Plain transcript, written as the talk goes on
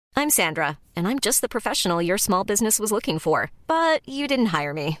I'm Sandra, and I'm just the professional your small business was looking for. But you didn't hire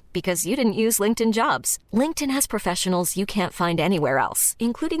me because you didn't use LinkedIn Jobs. LinkedIn has professionals you can't find anywhere else,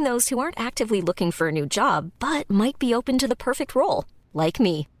 including those who aren't actively looking for a new job, but might be open to the perfect role, like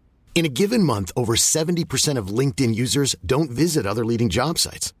me. In a given month, over 70% of LinkedIn users don't visit other leading job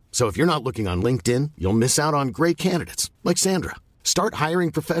sites. So if you're not looking on LinkedIn, you'll miss out on great candidates like Sandra. Start hiring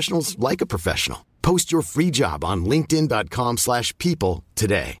professionals like a professional. Post your free job on linkedin.com/people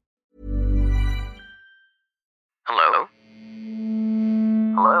today. Hello?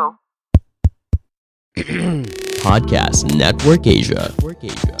 Hello? Podcast Network Asia.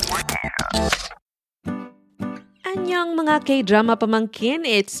 Annyeong mga K-drama pamangkin,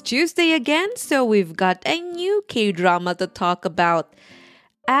 it's Tuesday again, so we've got a new K-drama to talk about.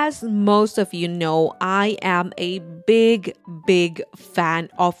 As most of you know, I am a big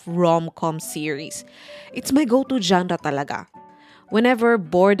fan of rom-com series. It's my go-to genre talaga. Whenever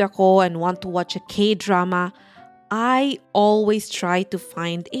bored ako and want to watch a K-drama, I always try to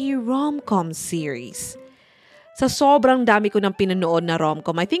find a rom-com series. Sa sobrang dami ko ng pinanood na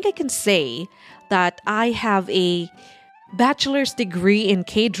rom-com, I think I can say that I have a bachelor's degree in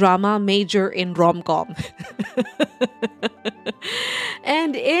K-drama, major in rom-com.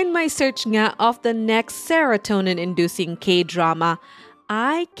 And in my search nga of the next serotonin-inducing K-drama,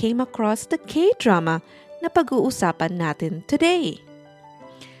 I came across the K-drama na pag-uusapan natin today.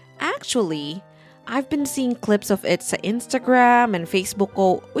 Actually, I've been seeing clips of it sa Instagram and Facebook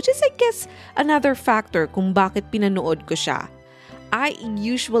ko, which is, I guess, another factor kung bakit pinanood ko siya. I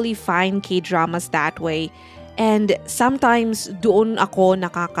usually find K-dramas that way, and sometimes doon ako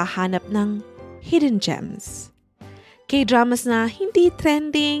nakakahanap ng hidden gems. K-dramas na hindi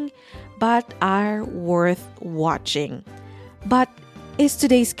trending, but are worth watching. But is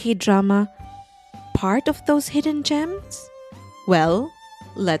today's K-drama part of those hidden gems? Well,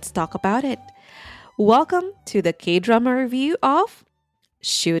 let's talk about it. Welcome to the K-drama review of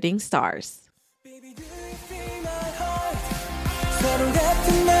Shooting Stars.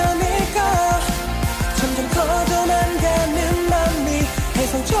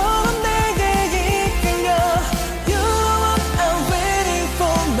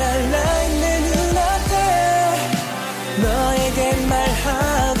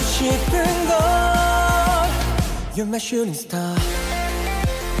 You're my shooting star.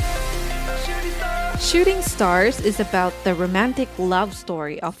 Shooting Stars is about the romantic love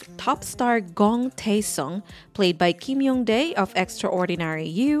story of top star Gong Tae-sung, played by Kim Young-dae of Extraordinary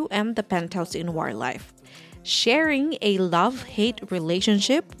You and The Penthouse in War Life, sharing a love-hate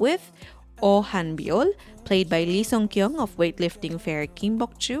relationship with Oh Han-byul, played by Lee Sung-kyung of weightlifting fair Kim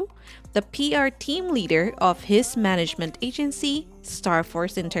Bok-chu, the PR team leader of his management agency, Star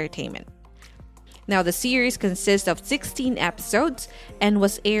Force Entertainment. Now, the series consists of 16 episodes and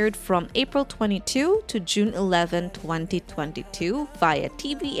was aired from April 22 to June 11, 2022 via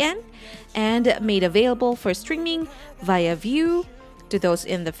TVN and made available for streaming via Viu to those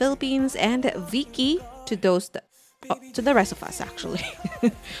in the Philippines and Viki to those to the rest of us actually.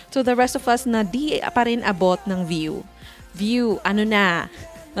 To the rest of us na di pa rin abot ng Viu. Viu, ano na?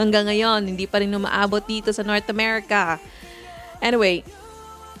 Hanggang ngayon, hindi pa rin umaabot dito sa North America. Anyway,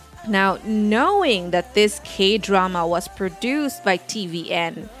 now, knowing that this K-drama was produced by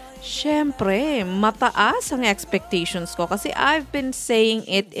TVN, syempre, mataas ang expectations ko kasi I've been saying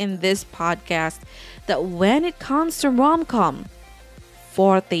it in this podcast that when it comes to rom-com,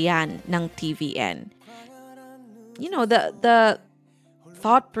 forte yan ng TVN. You know, the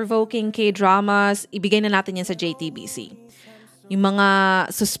thought-provoking K-dramas, ibigay na natin yan sa JTBC. Yung mga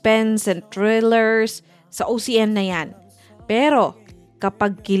suspense and thrillers, sa OCN na yan. Pero,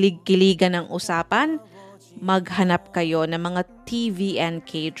 kapag kilig-kiligan ng usapan, maghanap kayo ng mga TVN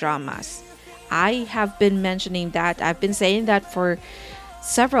K-dramas. I have been mentioning that. I've been saying that for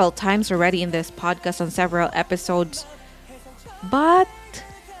several times already in this podcast on several episodes. But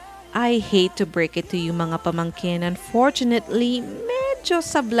I hate to break it to you mga pamangkin. Unfortunately, medyo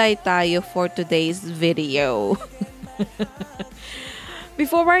sablay tayo for today's video.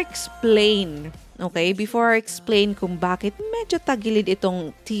 Before I explain kung bakit medyo tagilid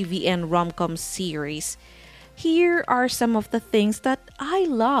itong TVN rom-com series, here are some of the things that I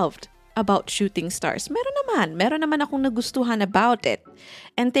loved about Shooting Stars. Meron naman akong nagustuhan about it.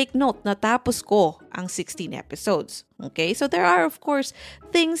 And take note, natapos ko ang 16 episodes. Okay? So there are, of course,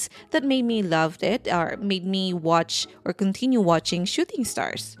 things that made me love it or made me watch or continue watching Shooting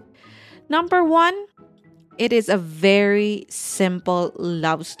Stars. Number one, it is a very simple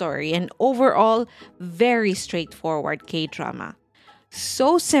love story and overall very straightforward K-drama.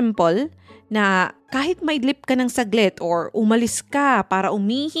 So simple na kahit maidlip ka ng saglit or umalis ka para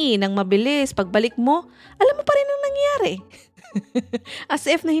umihi ng mabilis, pagbalik mo, alam mo pa rin ang nangyari. As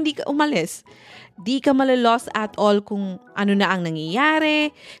if na hindi ka umalis. Di ka malalost at all kung ano na ang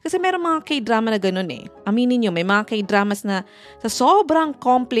nangyayari. Kasi meron mga K-drama na ganun eh. Aminin nyo, may mga K-dramas na sa sobrang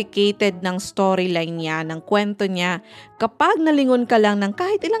complicated ng storyline niya, ng kwento niya, kapag nalingon ka lang ng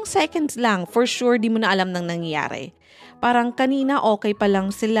kahit ilang seconds lang, for sure di mo na alam ng nangyayari. Parang kanina okay pa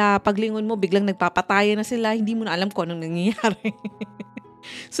lang sila, paglingon mo biglang nagpapatayan na sila, hindi mo na alam kung anong nangyayari.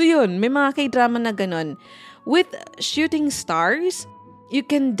 So yun, may mga K-drama na ganun. With Shooting Stars, you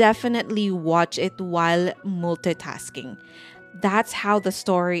can definitely watch it while multitasking. That's how the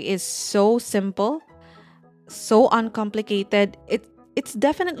story is so simple, so uncomplicated. It's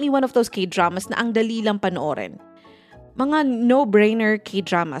definitely one of those K-dramas na ang dali lang panoorin. Mga no-brainer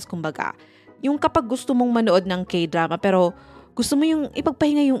K-dramas, kumbaga. Yung kapag gusto mong manood ng K-drama pero gusto mo yung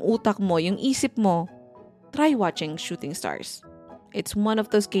ipagpahinga yung utak mo, yung isip mo, try watching Shooting Stars. It's one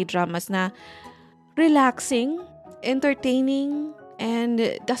of those K-dramas na relaxing, entertaining, and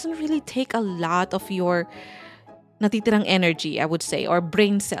doesn't really take a lot of your natitirang energy, I would say, or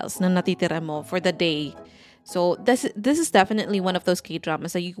brain cells na natitira mo for the day. So this is definitely one of those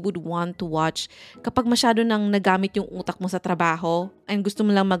K-dramas that you would want to watch kapag masyado nang nagamit yung utak mo sa trabaho and gusto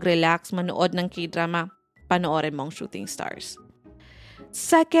mo lang mag-relax, manood ng K-drama, panoorin mo ang Shooting Stars.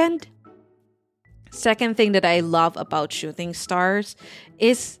 Second thing that I love about Shooting Stars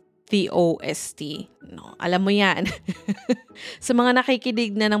is the OST. No, alam mo yan. Sa mga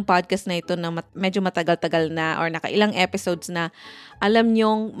nakikinig na ng podcast na ito na medyo matagal-tagal na or nakailang episodes na, alam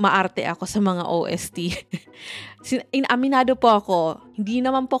nyong maarte ako sa mga OST. Aminado po ako, hindi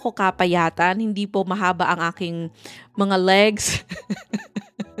naman po ako kapayatan, hindi po mahaba ang aking mga legs.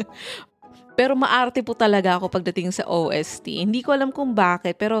 Pero maarte po talaga ako pagdating sa OST. Hindi ko alam kung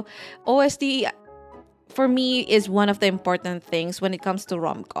bakit, pero OST for me is one of the important things when it comes to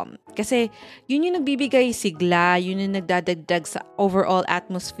rom-com. Kasi yun yung nagbibigay sigla, yun yung nagdadagdag sa overall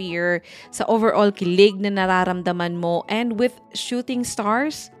atmosphere, sa overall kilig na nararamdaman mo. And with Shooting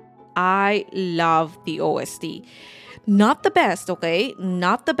Stars, I love the OST. Not the best, okay?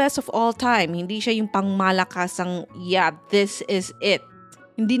 Not the best of all time. Hindi siya yung pangmalakasang, yeah, this is it.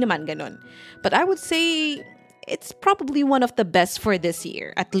 Hindi naman ganun. But I would say it's probably one of the best for this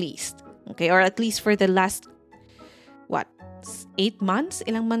year, at least. Okay, or at least for the last, 8 months?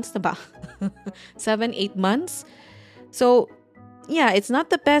 Ilang months na ba? 7, 8 months? So, yeah, it's not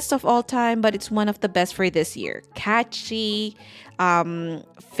the best of all time, but it's one of the best for this year. Catchy,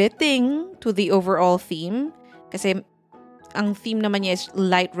 fitting to the overall theme. Kasi ang theme naman niya is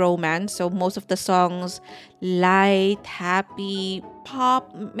light romance. So, most of the songs, light, happy,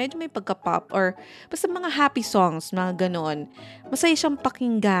 pop, medyo may pagka-pop, or basta mga happy songs, mga ganon. Masaya siyang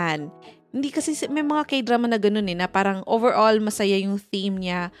pakinggan. Hindi kasi may mga K-drama na ganon na parang overall masaya yung theme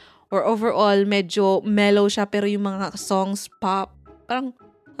niya, or overall medyo mellow siya, pero yung mga songs pop. Parang,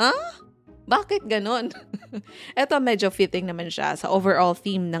 bakit ganon? Eto medyo fitting naman siya sa overall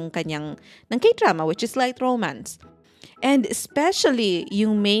theme ng K-drama, which is light romance. And especially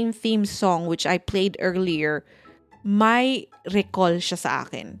yung main theme song which I played earlier, may recall siya sa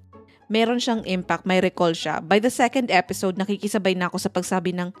akin. Meron siyang impact, may recall siya. By the second episode, nakikisabay na ako sa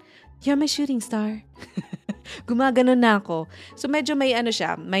pagsabi ng, "You're my shooting star." Gumagano na ako. So medyo may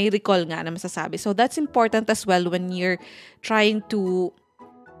siya, may recall nga na masasabi. So that's important as well when you're trying to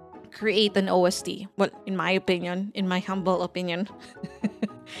create an OST. Well, in my opinion, in my humble opinion.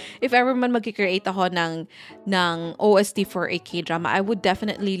 If ever man mag-create ako ng OST for a K-drama, I would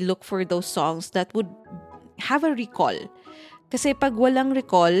definitely look for those songs that would have a recall. Kasi pag walang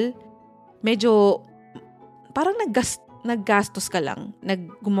recall, medyo parang naggastos ka lang.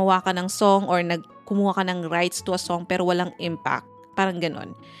 Gumawa ka ng song or kumuha ka ng rights to a song pero walang impact. Parang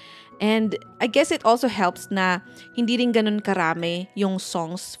ganon. And I guess it also helps na hindi rin ganun karami yung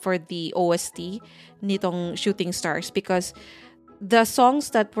songs for the OST nitong Shooting Stars, because the songs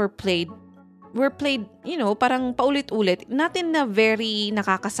that were played, parang paulit-ulit. Not in a very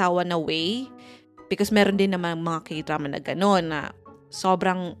nakakasawa na way, because meron din naman mga K-drama na gano'n na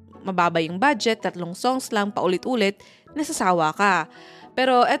sobrang mababa yung budget, 3 songs lang, paulit-ulit, nasasawa ka.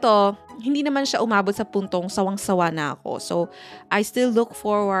 Pero eto, hindi naman siya umabot sa puntong sawang-sawa na ako. So, I still look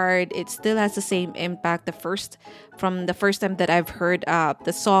forward. It still has the same impact from the first time that I've heard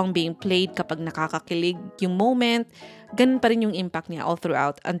the song being played, kapag nakakakilig yung moment. Ganun pa rin yung impact niya all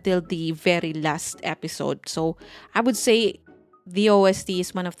throughout until the very last episode. So, I would say the OST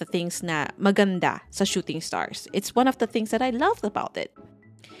is one of the things na maganda sa Shooting Stars. It's one of the things that I loved about it.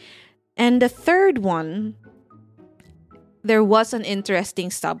 And the third one there was an interesting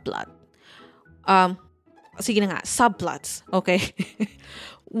subplot. Sige na nga, subplots, okay?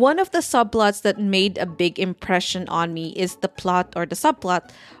 One of the subplots that made a big impression on me is the plot or the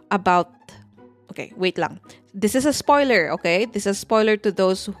subplot about... Okay, wait lang. This is a spoiler, okay? This is a spoiler to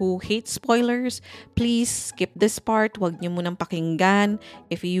those who hate spoilers. Please skip this part. Huwag niyo munang pakinggan.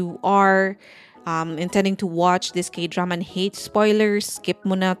 If you are intending to watch this K-drama and hate spoilers, skip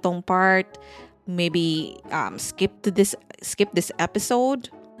muna tong part. Maybe skip this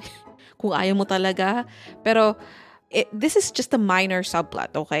episode kung ayaw mo talaga. Pero this is just a minor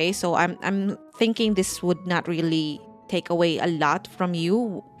subplot, okay? So I'm thinking this would not really take away a lot from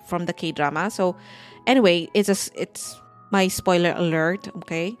you from the K-drama. So anyway, it's my spoiler alert,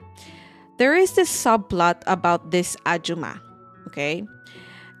 okay? There is this subplot about this Ajuma, okay?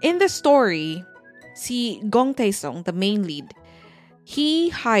 In the story, si Gong Taesung, the main lead, he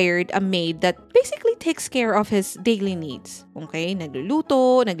hired a maid that basically takes care of his daily needs, okay?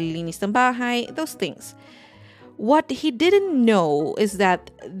 Nagluluto, naglilinis ng bahay, those things. What he didn't know is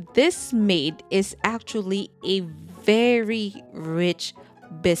that this maid is actually a very rich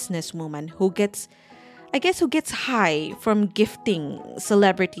businesswoman who gets high from gifting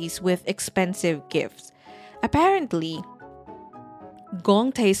celebrities with expensive gifts. Apparently,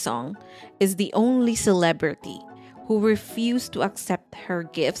 Gong Taesung is the only celebrity who refused to accept her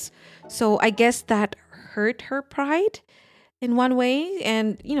gifts. So I guess that hurt her pride in one way.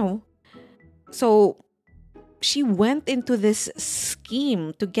 And, so she went into this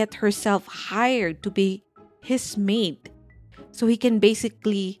scheme to get herself hired to be his maid. So she can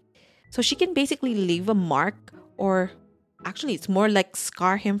basically leave a mark, or actually it's more like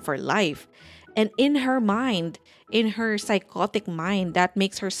scar him for life. And in her mind, in her psychotic mind, that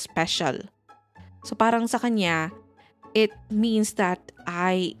makes her special. So parang sa kanya, it means that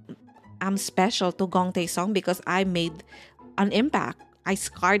I am special to Gong Taesung because I made an impact. I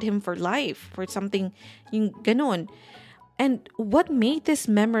scarred him for life, for something yung ganon. And what made this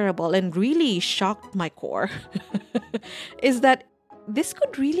memorable and really shocked my core is that this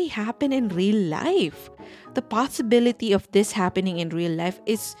could really happen in real life. The possibility of this happening in real life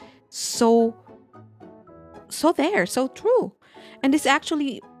is so true. And this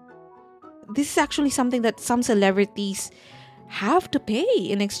is actually something that some celebrities have to pay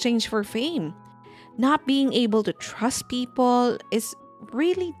in exchange for fame. Not being able to trust people is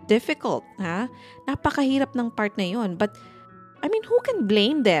really difficult, ha? Napakahirap ng part na yun. But, I mean, who can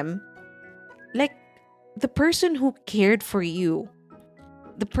blame them? Like, the person who cared for you,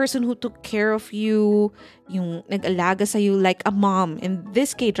 the person who took care of you, yung nag-alaga sa'yo like a mom. In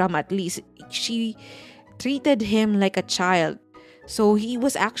this K-drama at least, she treated him like a child. So he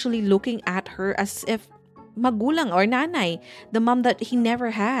was actually looking at her as if magulang or nanay, the mom that he never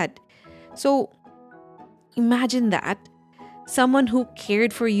had. So imagine that. Someone who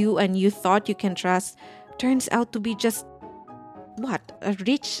cared for you and you thought you can trust turns out to be just, a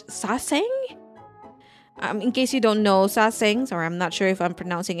rich saseng? In case you don't know, sasengs, or I'm not sure if I'm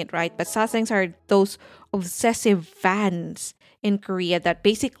pronouncing it right, but sasengs are those obsessive fans in Korea that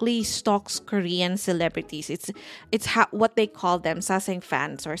basically stalks Korean celebrities. It's what they call them, saseng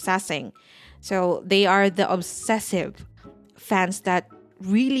fans or saseng. So they are the obsessive fans that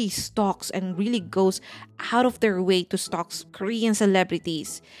really stalks and really goes out of their way to stalk Korean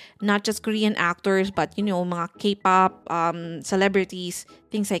celebrities. Not just Korean actors, but mga K-pop celebrities,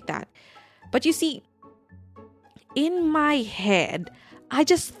 things like that. But you see, in my head, I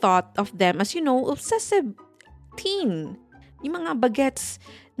just thought of them as, obsessive teen. Yung mga bagets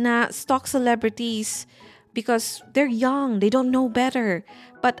na stalk celebrities because they're young, they don't know better.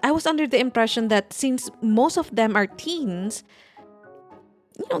 But I was under the impression that since most of them are teens,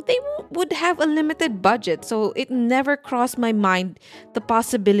 they would have a limited budget. So it never crossed my mind the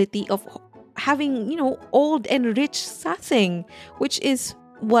possibility of having, old and rich saseng, which is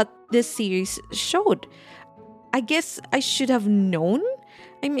what this series showed. I guess I should have known.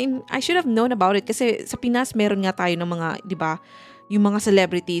 I should have known about it kasi sa Pinas meron nga tayo ng mga, 'di ba? Yung mga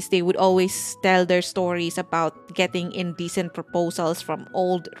celebrities, they would always tell their stories about getting indecent proposals from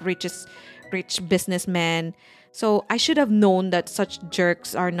old rich businessmen. So I should have known that such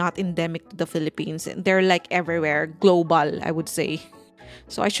jerks are not endemic to the Philippines. They're like everywhere, global, I would say.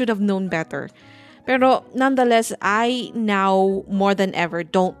 So I should have known better. Pero nonetheless, I now more than ever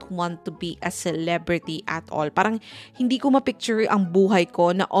don't want to be a celebrity at all. Parang hindi ko mapicture ang buhay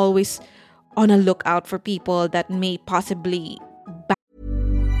ko na always on a lookout for people that may possibly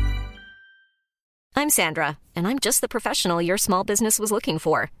I'm Sandra, and I'm just the professional your small business was looking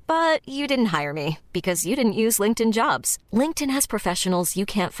for. But you didn't hire me because you didn't use LinkedIn Jobs. LinkedIn has professionals you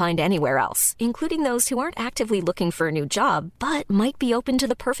can't find anywhere else, including those who aren't actively looking for a new job, but might be open to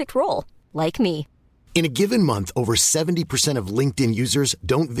the perfect role, like me. In a given month, over 70% of LinkedIn users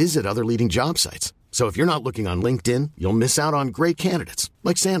don't visit other leading job sites. So if you're not looking on LinkedIn, you'll miss out on great candidates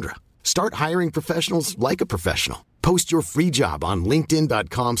like Sandra. Start hiring professionals like a professional. Post your free job on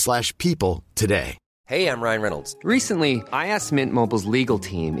linkedin.com/people today. Hey, I'm Ryan Reynolds. Recently, I asked Mint Mobile's legal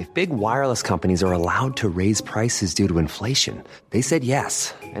team if big wireless companies are allowed to raise prices due to inflation. They said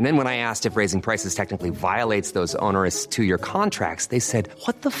yes. And then when I asked if raising prices technically violates those onerous 2-year contracts, they said,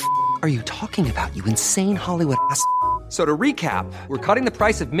 "What the f*** are you talking about, you insane Hollywood ass?" So to recap, we're cutting the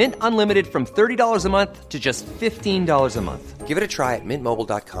price of Mint Unlimited from $30 a month to just $15 a month. Give it a try at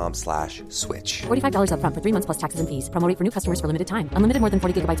mintmobile.com/switch. $45 up front for 3 months plus taxes and fees. Promo rate for new customers for limited time. Unlimited more than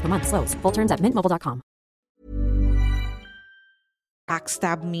 40 gigabytes per month. Slows full terms at mintmobile.com.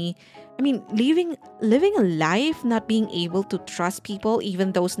 Backstab me. I mean, living a life not being able to trust people,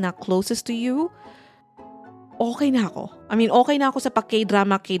 even those not closest to you, okay na ako. I mean, okay na ako sa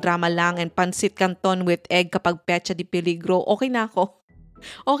K-drama lang and pansit canton with egg kapag pecha di peligro. Okay na ako.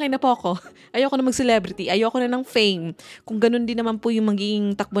 Okay na po ako. Ayoko na mag-celebrity. Ayoko na ng fame. Kung ganun din naman po yung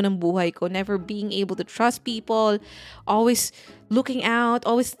magiging takbo ng buhay ko. Never being able to trust people. Always looking out.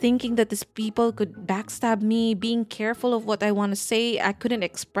 Always thinking that these people could backstab me. Being careful of what I want to say. I couldn't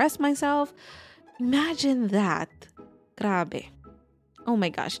express myself. Imagine that. Grabe. Oh my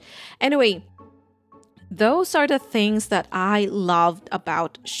gosh. Anyway, those are the things that I loved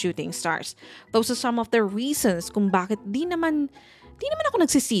about Shooting Stars. Those are some of the reasons kung bakit di naman ako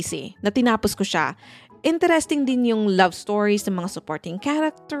nagsisisi na tinapos ko siya. Interesting din yung love stories ng mga supporting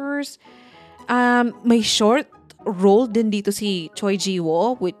characters. May short role din dito si Choi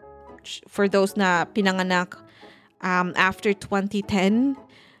Ji-woo, which for those na pinanganak after 2010,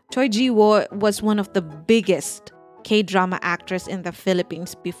 Choi Ji-woo was one of the biggest K-drama actress in the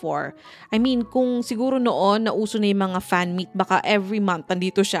Philippines before. I mean, kung siguro noon nauso na yung mga fan meet, baka every month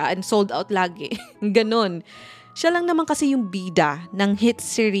nandito siya and sold out lagi. Ganon. Siya lang naman kasi yung bida ng hit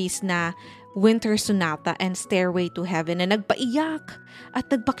series na Winter Sonata and Stairway to Heaven na nagpaiyak at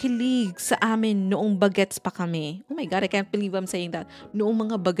nagpakilig sa amin noong bagets pa kami. Oh my God, I can't believe I'm saying that. Noong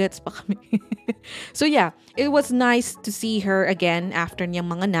mga bagets pa kami. So yeah, it was nice to see her again after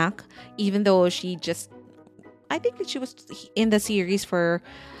niyang manganak, even though I think she was in the series for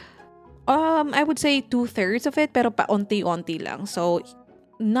I would say 2/3 of it, pero paunti-unti lang. So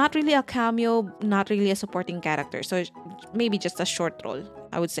not really a cameo, not really a supporting character. So maybe just a short role,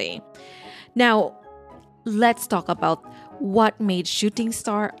 I would say. Now, let's talk about what made Shooting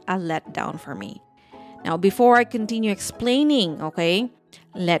Star a letdown for me. Now, before I continue explaining, okay,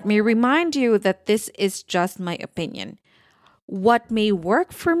 let me remind you that this is just my opinion. What may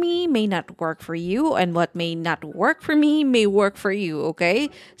work for me may not work for you, and what may not work for me may work for you, okay?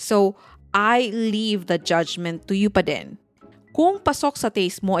 So, I leave the judgment to you pa din. Kung pasok sa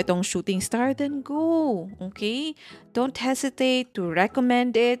taste mo itong Shooting Star, then go, okay? Don't hesitate to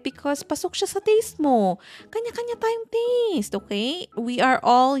recommend it because pasok siya sa taste mo. Kanya-kanya tayong taste, okay? We are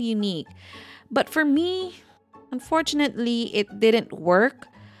all unique. But for me, unfortunately, it didn't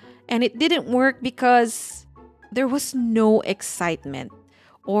work. And it didn't work because there was no excitement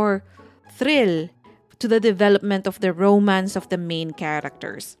or thrill to the development of the romance of the main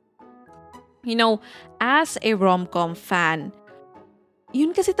characters. You know, as a rom-com fan,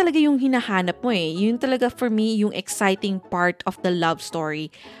 yun kasi talaga yung hinahanap mo eh. Yun talaga for me yung exciting part of the love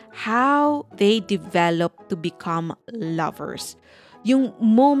story. How they develop to become lovers. Yung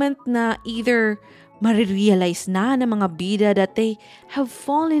moment na either marirealize na ng mga bida that they have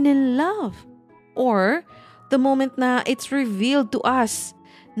fallen in love. Or the moment na it's revealed to us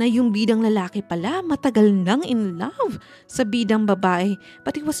na yung bidang lalaki pala matagal nang in love sa bidang babae,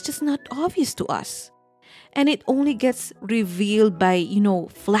 but it was just not obvious to us. And it only gets revealed by,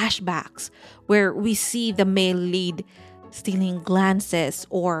 flashbacks where we see the male lead stealing glances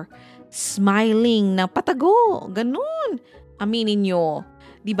or smiling na patago. Ganun. Aminin nyo.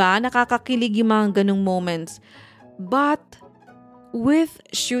 Diba? Nakakakilig yung mga ganung moments. But with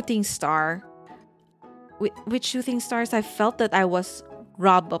Shooting Star, with Shooting Stars, I felt that I was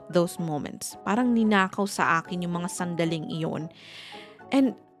robbed of those moments. Parang ninakaw sa akin yung mga sandaling iyon.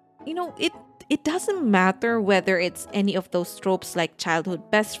 And, it doesn't matter whether it's any of those tropes like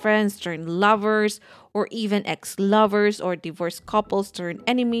childhood best friends turn lovers, or even ex-lovers or divorced couples turn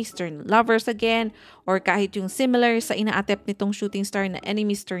enemies, turn lovers again, or kahit yung similar sa ina-attempt nitong Shooting Star na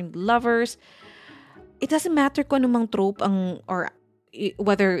enemies turn lovers. It doesn't matter kung anumang trope or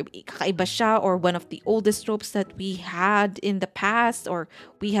whether kakaiba siya or one of the oldest tropes that we had in the past or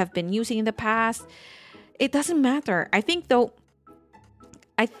we have been using in the past. It doesn't matter. I think, though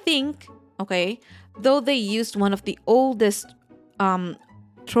they used one of the oldest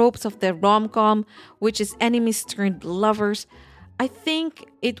tropes of the rom-com, which is enemies turned lovers, I think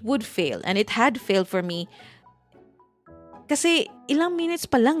it would fail. And it had failed for me. Kasi ilang minutes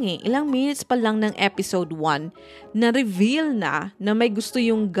pa lang ng episode 1 na reveal na may gusto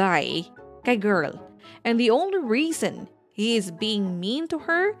yung guy kay girl. And the only reason he is being mean to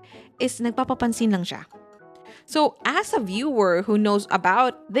her is nagpapapansin lang siya. So, as a viewer who knows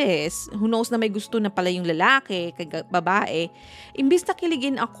about this, who knows na may gusto na pala yung lalaki kay babae, imbis na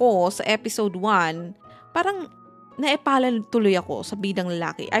kiligin ako sa episode 1, parang naepalan tuloy ako sa bidang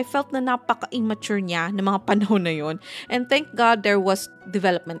lalaki. I felt na napaka-immature niya ng mga panahon na yun. And thank God there was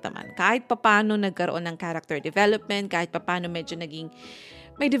development naman. Kahit papano nagkaroon ng character development, kahit papano medyo naging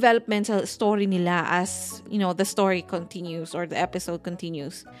may development sa story nila as, the story continues or the episode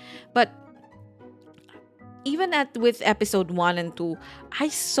continues. But even with episode 1 and 2, I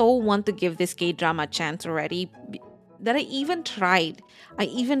so want to give this K-drama a chance already that I even tried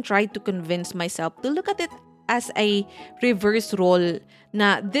to convince myself to look at it as a reverse role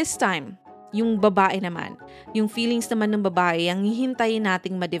na this time, yung babae naman, yung feelings naman ng babae, ang hihintayin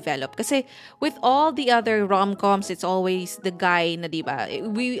nating ma-develop. Kasi with all the other rom-coms, it's always the guy na, diba?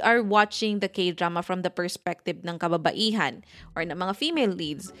 We are watching the K-drama from the perspective ng kababaihan or ng mga female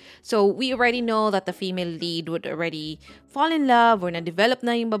leads. So we already know that the female lead would already fall in love or na-develop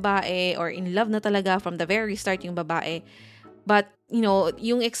na yung babae or in love na talaga from the very start yung babae. But,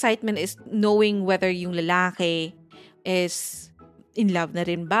 yung excitement is knowing whether yung lalaki is in love na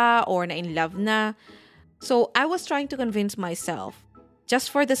rin ba or na in love na. So, I was trying to convince myself, just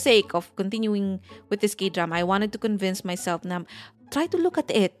for the sake of continuing with this K-drama, I wanted to convince myself na try to look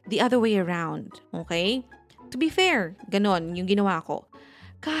at it the other way around. Okay? To be fair, ganon yung ginawa ko.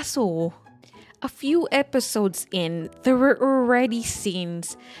 Kaso, a few episodes in, there were already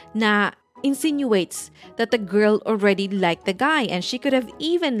scenes na insinuates that the girl already liked the guy and she could have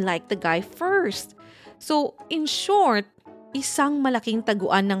even liked the guy first. So, in short, isang malaking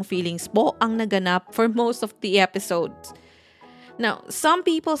taguan ng feelings po ang naganap for most of the episodes. Now, some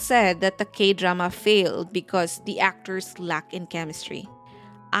people said that the K-drama failed because the actors lack in chemistry.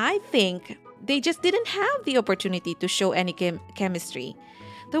 I think they just didn't have the opportunity to show any chemistry.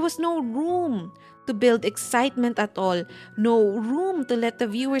 There was no room to build excitement at all. No room to let the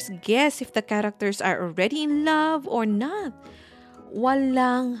viewers guess if the characters are already in love or not.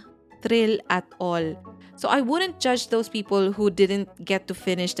 Walang thrill at all. So I wouldn't judge those people who didn't get to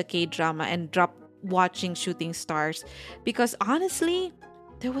finish the K-drama and drop watching Shooting Stars because honestly,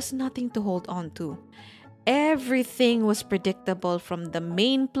 there was nothing to hold on to. Everything was predictable from the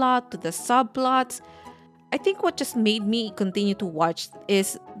main plot to the subplots. I think what just made me continue to watch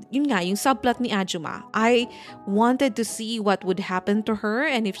is yung subplot ni Ajuma. I wanted to see what would happen to her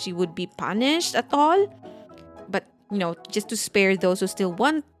and if she would be punished at all. But, just to spare those who still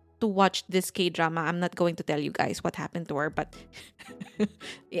want to watch this K-drama, I'm not going to tell you guys what happened to her, but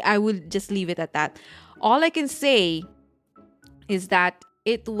I will just leave it at that. All I can say is that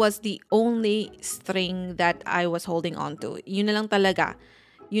it was the only string that I was holding on to. Yun na lang talaga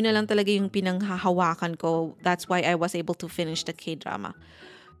yung pinanghahawakan ko. That's why I was able to finish the K-drama.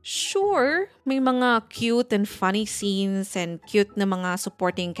 Sure, may mga cute and funny scenes and cute na mga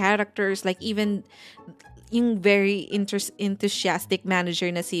supporting characters, like even yung very enthusiastic manager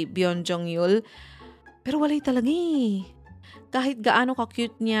na si Byeon Jong-yul. Pero walay talaga eh. Kahit gaano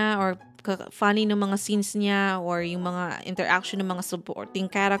ka-cute niya or funny ng mga scenes niya or yung mga interaction ng mga supporting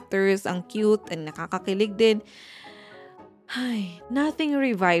characters, ang cute and nakakakilig din. Nothing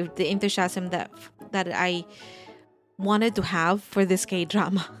revived the enthusiasm that I wanted to have for this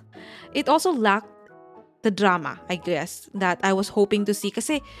K-drama. It also lacked the drama, I guess, that I was hoping to see.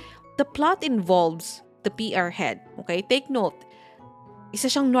 Kasi the plot involves the PR head. Okay? Take note. Isa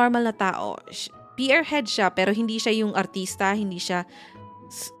siyang normal na tao. PR head siya, pero hindi siya yung artista, hindi siya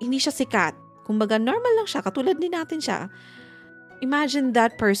sikat. Kumbaga, normal lang siya. Katulad din natin siya. Imagine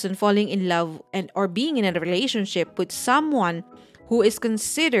that person falling in love or being in a relationship with someone who is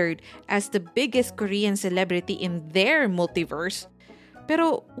considered as the biggest Korean celebrity in their multiverse.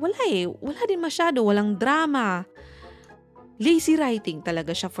 Pero wala din masyado, walang drama. Lazy writing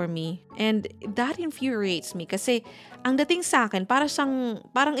talaga siya for me. And that infuriates me kasi ang dating sa akin,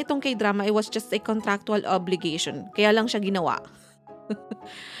 parang itong K-drama, it was just a contractual obligation. Kaya lang siya ginawa.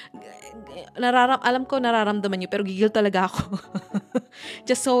 alam ko nararamdaman niyo, pero gigil talaga ako.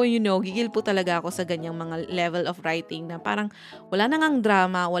 Just so you know, gigil po talaga ako sa ganyang mga level of writing na parang wala na ngang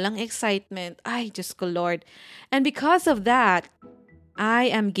drama, walang excitement. Ay, Diyos ko Lord. And because of that,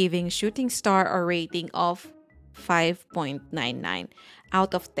 I am giving Shooting Star a rating of 5.99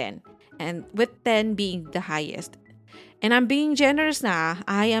 out of 10. And with 10 being the highest. And I'm being generous na.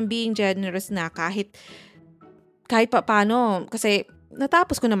 I am being generous na kahit pa paano. Kasi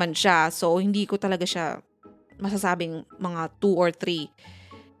natapos ko naman siya. So, hindi ko talaga siya masasabing mga 2 or 3.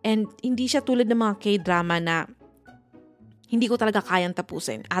 And hindi siya tulad ng mga K-drama na hindi ko talaga kayang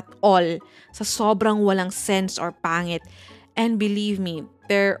tapusin at all. Sa sobrang walang sense or pangit. And believe me,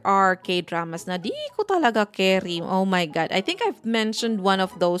 there are K-dramas na di ko talaga carry. Oh my God. I think I've mentioned one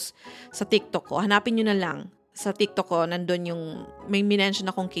of those sa TikTok ko. Hanapin nyo na lang. Sa TikTok ko, nandun yung, may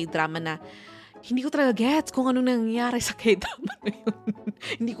minention akong K-drama na hindi ko talaga gets kung anong nangyayari sa K-drama na yun.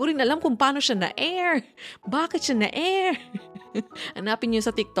 Hindi ko rin alam kung paano siya na-air. Bakit siya na-air? Hanapin nyo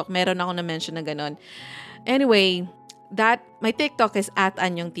sa TikTok. Meron ako na-mention na ganon. Anyway, my TikTok is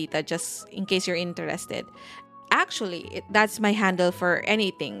 @anyongtita, just in case you're interested. Actually, that's my handle for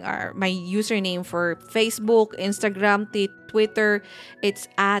anything, or my username for Facebook, Instagram, Twitter.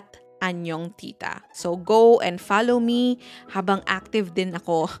 It's @anyongtita. So go and follow me habang active din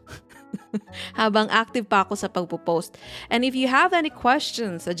ako. Habang active pa ako sa pagpo-post. And if you have any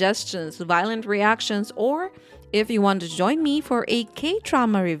questions, suggestions, violent reactions, or if you want to join me for a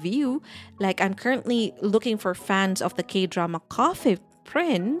K-drama review, like I'm currently looking for fans of the K-drama Coffee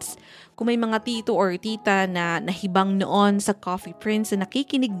Prince, kung may mga tito or tita na nahibang noon sa Coffee Prince na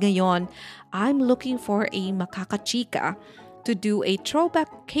nakikinig ngayon, I'm looking for a makakachika to do a throwback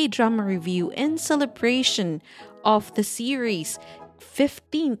K-drama review in celebration of the series'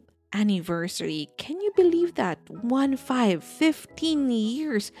 15th anniversary. Can you believe that? 15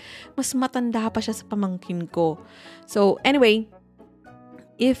 years. Mas matanda pa siya sa pamangkin ko. So anyway,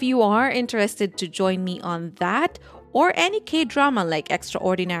 if you are interested to join me on that or any K-drama like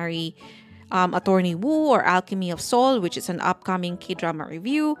Extraordinary, Attorney Woo, or Alchemy of Soul, which is an upcoming K-drama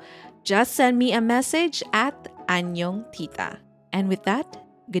review, just send me a message at @anyongtita. And with that,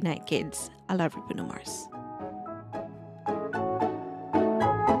 good night, kids. I love you, Bruno Mars.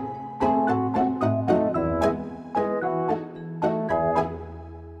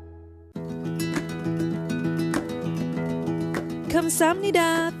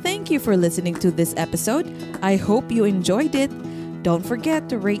 Kamsahamnida! Thank you for listening to this episode. I hope you enjoyed it. Don't forget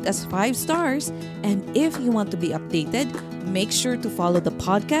to rate us 5 stars. And if you want to be updated, make sure to follow the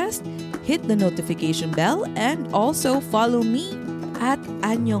podcast, hit the notification bell, and also follow me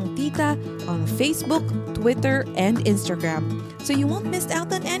 @anyongtita on Facebook, Twitter, and Instagram so you won't miss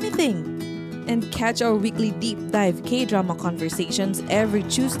out on anything. And catch our weekly deep dive K-drama conversations every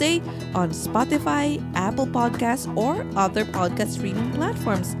Tuesday on Spotify, Apple Podcasts, or other podcast streaming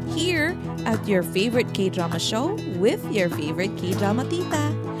platforms here at your favorite K-drama show with your favorite K-drama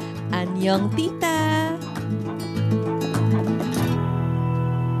tita. Annyeong tita!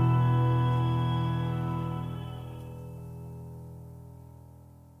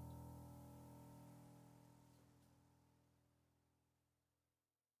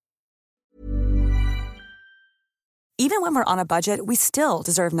 Even when we're on a budget, we still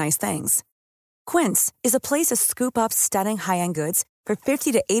deserve nice things. Quince is a place to scoop up stunning high-end goods for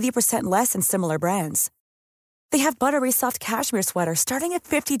 50 to 80% less than similar brands. They have buttery soft cashmere sweaters starting at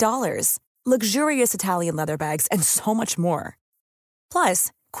 $50, luxurious Italian leather bags, and so much more.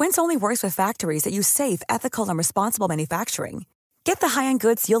 Plus, Quince only works with factories that use safe, ethical, and responsible manufacturing. Get the high-end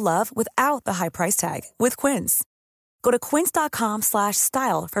goods you'll love without the high price tag with Quince. Go to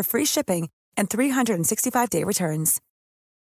quince.com/style for free shipping and 365-day returns.